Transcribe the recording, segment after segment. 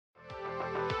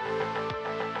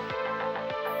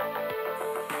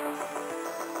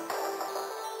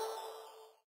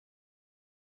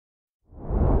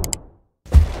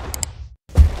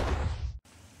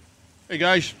Hey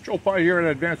guys, Joe Pye here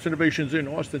at Advanced Innovations in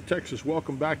Austin, Texas.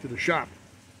 Welcome back to the shop.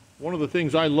 One of the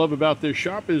things I love about this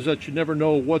shop is that you never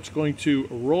know what's going to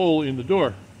roll in the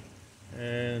door.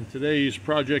 And today's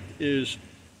project is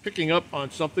picking up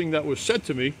on something that was said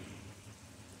to me.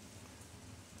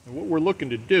 And what we're looking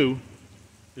to do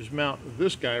is mount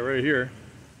this guy right here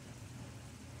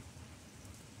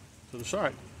to the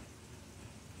side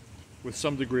with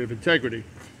some degree of integrity.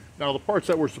 Now the parts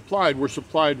that were supplied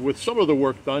with some of the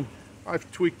work done. I've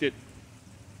tweaked it,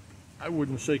 I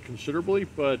wouldn't say considerably,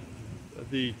 but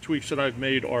the tweaks that I've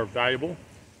made are valuable.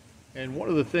 And one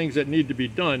of the things that need to be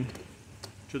done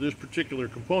to this particular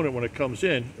component when it comes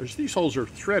in is these holes are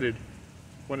threaded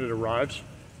when it arrives,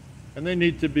 and they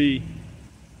need to be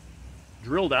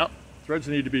drilled out. Threads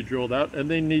need to be drilled out, and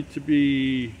they need to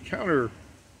be counter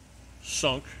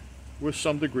sunk with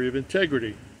some degree of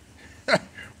integrity.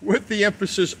 With the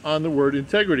emphasis on the word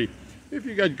integrity. If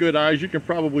you got good eyes, you can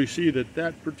probably see that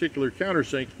that particular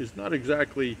countersink is not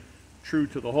exactly true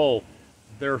to the hole.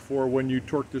 Therefore, when you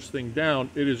torque this thing down,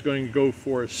 it is going to go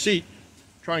for a seat,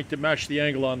 trying to match the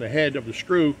angle on the head of the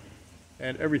screw,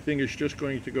 and everything is just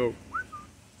going to go.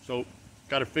 So,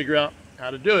 got to figure out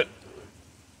how to do it.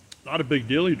 Not a big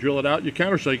deal. You drill it out, you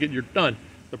countersink it, you're done.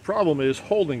 The problem is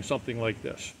holding something like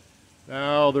this.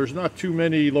 Now, there's not too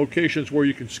many locations where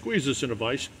you can squeeze this in a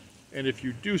vise. And if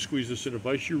you do squeeze this in a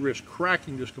vise, you risk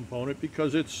cracking this component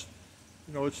because it's,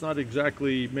 you know, it's not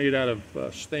exactly made out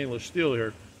of stainless steel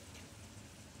here.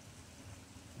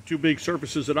 The two big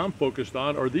surfaces that I'm focused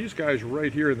on are these guys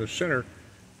right here in the center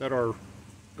that are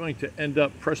going to end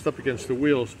up pressed up against the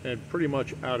wheels and pretty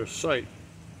much out of sight.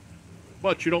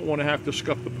 But you don't want to have to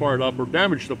scuff the part up or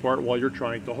damage the part while you're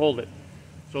trying to hold it.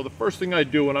 So the first thing I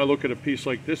do when I look at a piece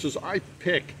like this is I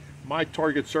pick my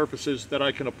target surfaces that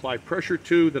I can apply pressure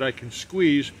to, that I can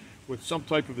squeeze with some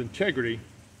type of integrity,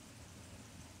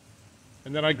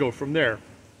 and then I go from there.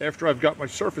 After I've got my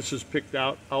surfaces picked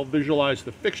out, I'll visualize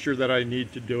the fixture that I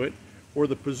need to do it, or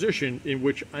the position in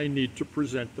which I need to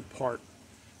present the part.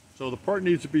 So the part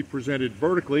needs to be presented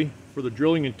vertically for the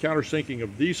drilling and countersinking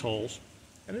of these holes,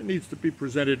 and it needs to be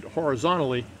presented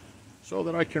horizontally so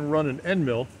that I can run an end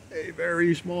mill, a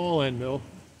very small end mill,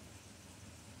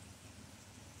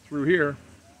 through here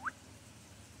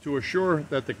to assure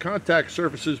that the contact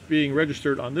surfaces being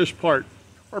registered on this part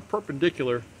are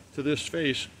perpendicular to this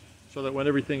face so that when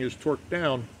everything is torqued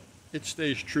down, it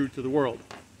stays true to the world,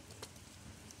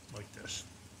 like this.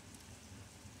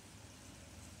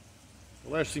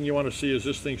 The last thing you want to see is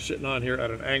this thing sitting on here at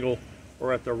an angle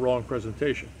or at the wrong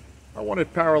presentation. I want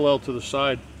it parallel to the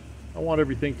side. I want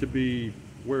everything to be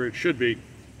where it should be.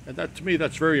 And that, to me,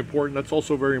 that's very important. That's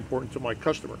also very important to my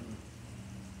customer.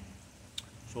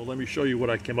 So let me show you what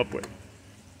I came up with.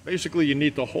 Basically, you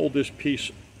need to hold this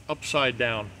piece upside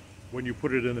down when you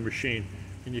put it in the machine,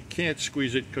 and you can't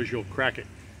squeeze it because you'll crack it.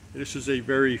 This is a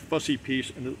very fussy piece,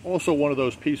 and it's also one of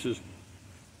those pieces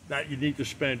that you need to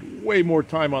spend way more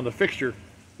time on the fixture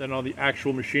than on the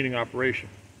actual machining operation.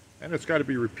 And it's got to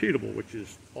be repeatable, which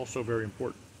is also very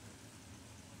important.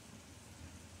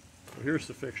 So here's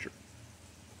the fixture.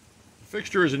 The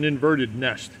fixture is an inverted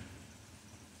nest.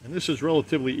 And this is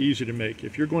relatively easy to make.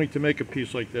 If you're going to make a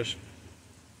piece like this,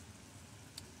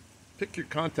 pick your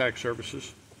contact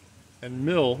surfaces and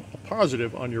mill a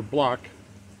positive on your block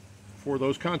for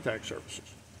those contact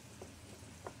surfaces.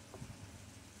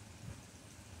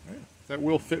 Right. That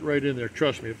will fit right in there,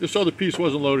 trust me. If this other piece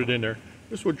wasn't loaded in there,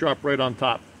 this would drop right on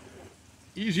top.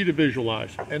 Easy to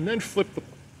visualize. And then flip the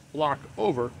block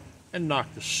over and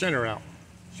knock the center out.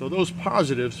 So those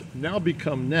positives now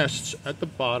become nests at the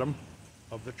bottom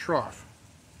of the trough,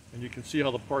 and you can see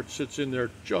how the part sits in there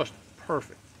just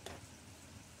perfect.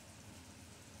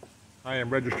 I am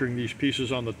registering these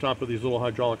pieces on the top of these little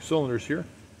hydraulic cylinders here,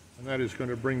 and that is going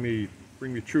to bring me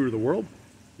true to the world.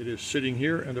 It is sitting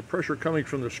here, and the pressure coming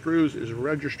from the screws is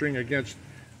registering against,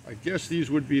 I guess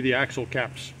these would be the axle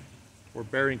caps or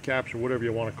bearing caps or whatever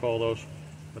you want to call those,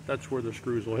 but that's where the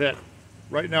screws will hit.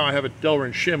 Right now I have a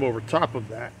Delrin shim over top of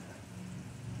that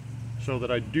so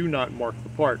that I do not mark the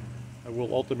part. I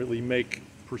will ultimately make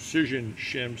precision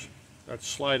shims that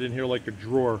slide in here like a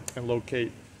drawer and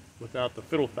locate without the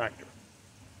fiddle factor.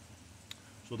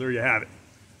 So there you have it.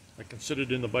 I can sit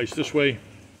it in the vise this way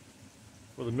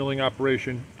for the milling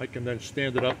operation. I can then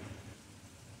stand it up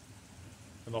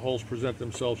and the holes present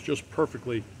themselves just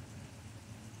perfectly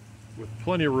with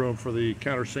plenty of room for the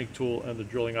countersink tool and the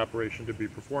drilling operation to be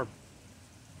performed.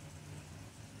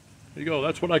 There you go.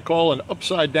 That's what I call an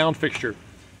upside down fixture.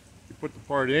 You put the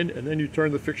part in and then you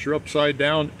turn the fixture upside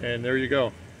down and there you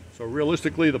go. So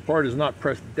realistically the part is not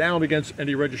pressed down against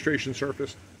any registration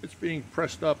surface, it's being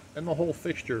pressed up and the whole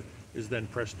fixture is then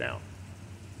pressed down.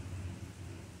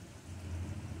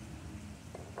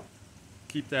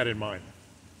 Keep that in mind.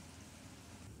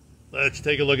 Let's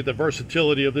take a look at the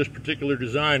versatility of this particular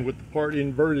design with the part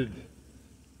inverted.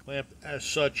 Clamped as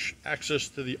such, access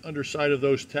to the underside of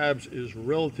those tabs is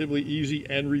relatively easy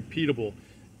and repeatable.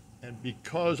 And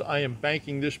because I am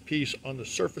banking this piece on the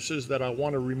surfaces that I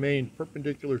want to remain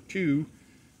perpendicular to,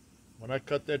 when I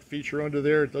cut that feature under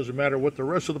there, it doesn't matter what the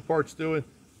rest of the part's doing,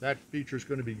 that feature is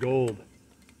going to be gold.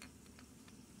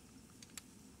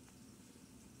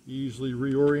 Easily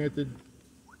reoriented.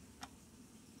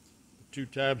 Two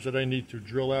tabs that I need to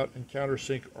drill out and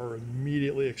countersink are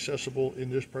immediately accessible in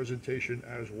this presentation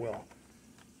as well.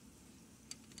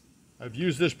 I've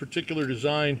used this particular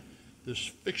design, this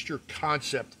fixture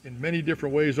concept, in many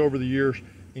different ways over the years,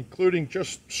 including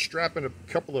just strapping a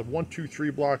couple of 1, 2,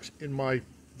 3 blocks in my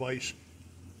vise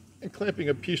and clamping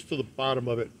a piece to the bottom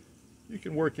of it. You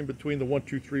can work in between the 1,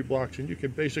 2, 3 blocks and you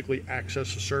can basically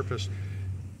access the surface.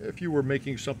 If you were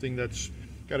making something that's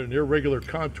got an irregular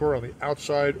contour on the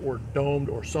outside or domed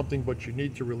or something, but you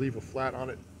need to relieve a flat on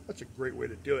it, that's a great way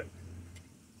to do it.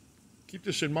 Keep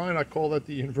this in mind. I call that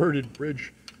the inverted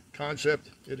bridge concept.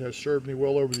 It has served me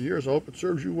well over the years. I hope it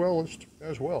serves you well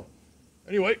as well.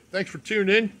 Anyway, thanks for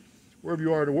tuning in. Wherever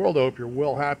you are in the world, I hope you're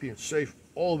well, happy, and safe.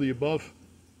 All of the above.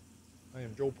 I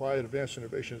am Joe Pye at Advanced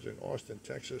Innovations in Austin,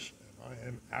 Texas, and I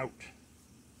am out.